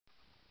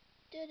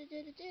Which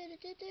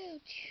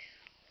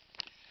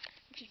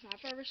is my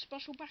very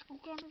special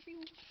bakugan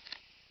review.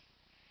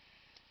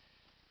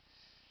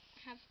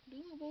 I have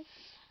Blue Wolf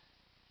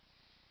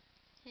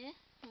here.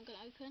 I'm going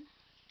to open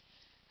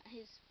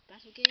his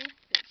battle gear,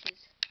 which is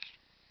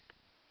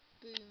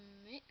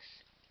Boom Mix,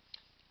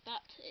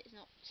 but it's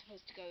not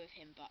supposed to go with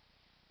him, but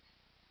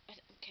I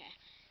don't care,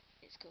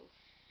 it's cool.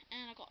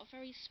 And I got a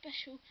very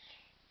special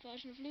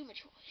version of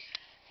Lumatroy.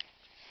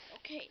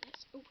 Okay,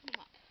 let's open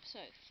them up. So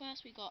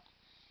first we got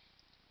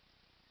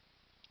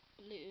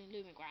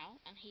Lumagrowl,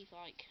 and he's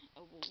like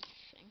a wolf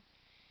thing.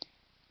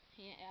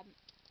 Yeah,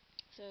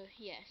 so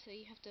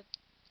you have to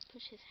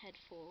push his head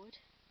forward,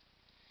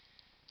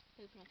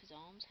 open up his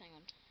arms, hang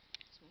on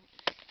just a minute.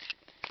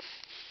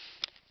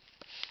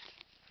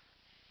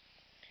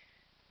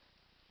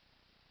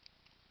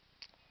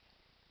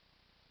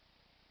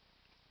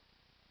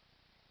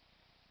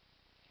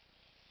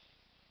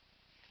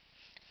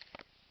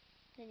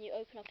 Then you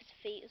open up his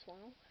feet as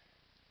well,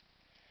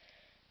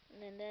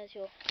 and then there's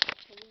your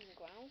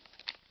Lumagrowl.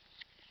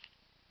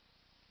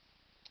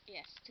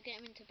 Yes, to get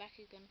him into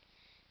bakugan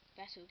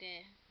battle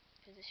gear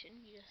position,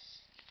 you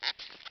just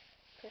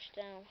push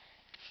down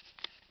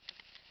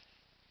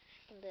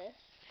on this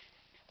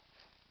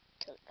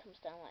till it comes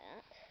down like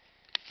that.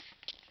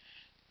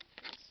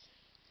 Yes.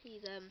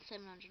 He's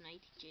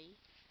 780G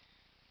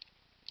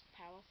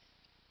power.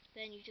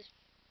 Then you just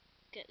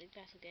get the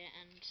battle gear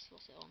and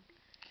slot it on.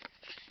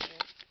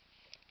 Yeah.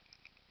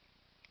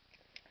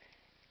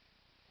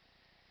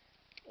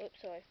 Oops,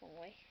 sorry, wrong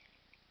way.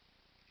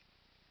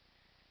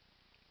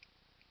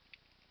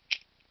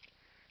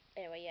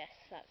 Anyway, yes,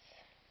 that's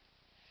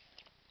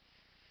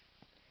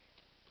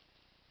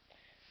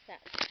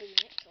Boom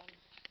Mix on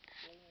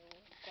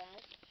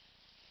Lumagrowl,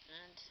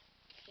 and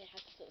it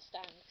has to sort of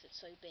stand because it's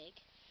so big.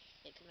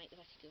 It can make the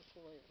bakugan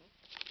fall over.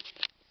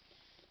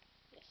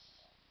 Yes,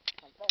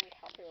 I'm very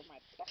happy with my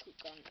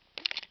bakugan.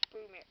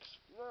 Boom Mix,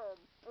 boom,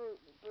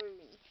 boom,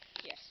 boom.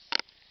 Yes.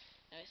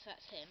 No, so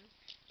that's him.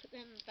 Put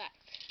them back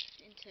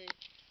into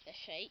their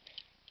shape.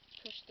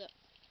 Push the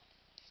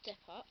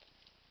step up.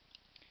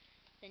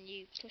 Then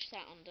you push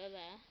that under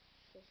there,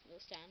 this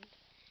little stand.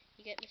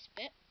 You get this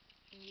bit,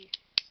 and you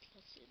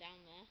slot it down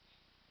there.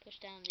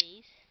 Push down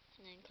these,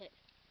 and then click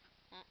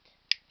that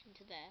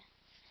into there.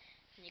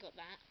 And you got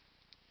that.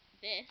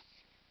 This,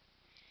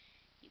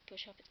 you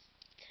push up its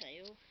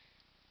tail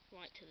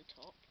right to the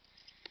top.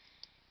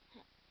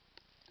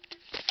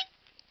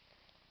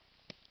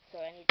 So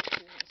I need to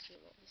do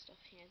a lot of the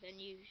stuff here. Then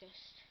you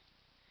just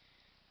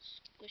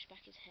squish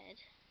back his head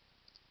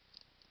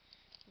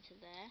into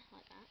there,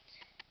 like that.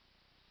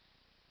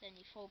 Then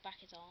you fold back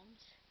his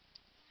arms.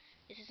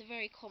 This is a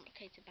very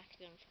complicated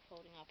bakugan for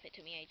folding up. It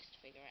took me ages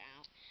to figure it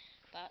out.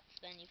 But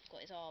then you've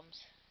got his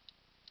arms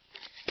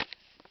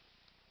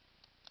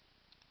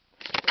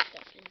pushed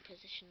up in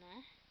position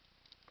there.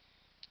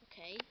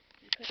 Okay,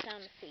 you push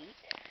down the feet.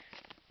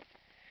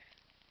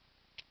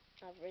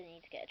 I really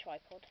need to get a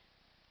tripod.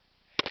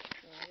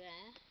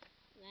 There.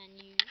 Then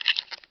you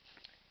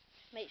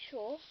make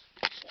sure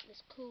you get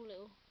this cool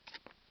little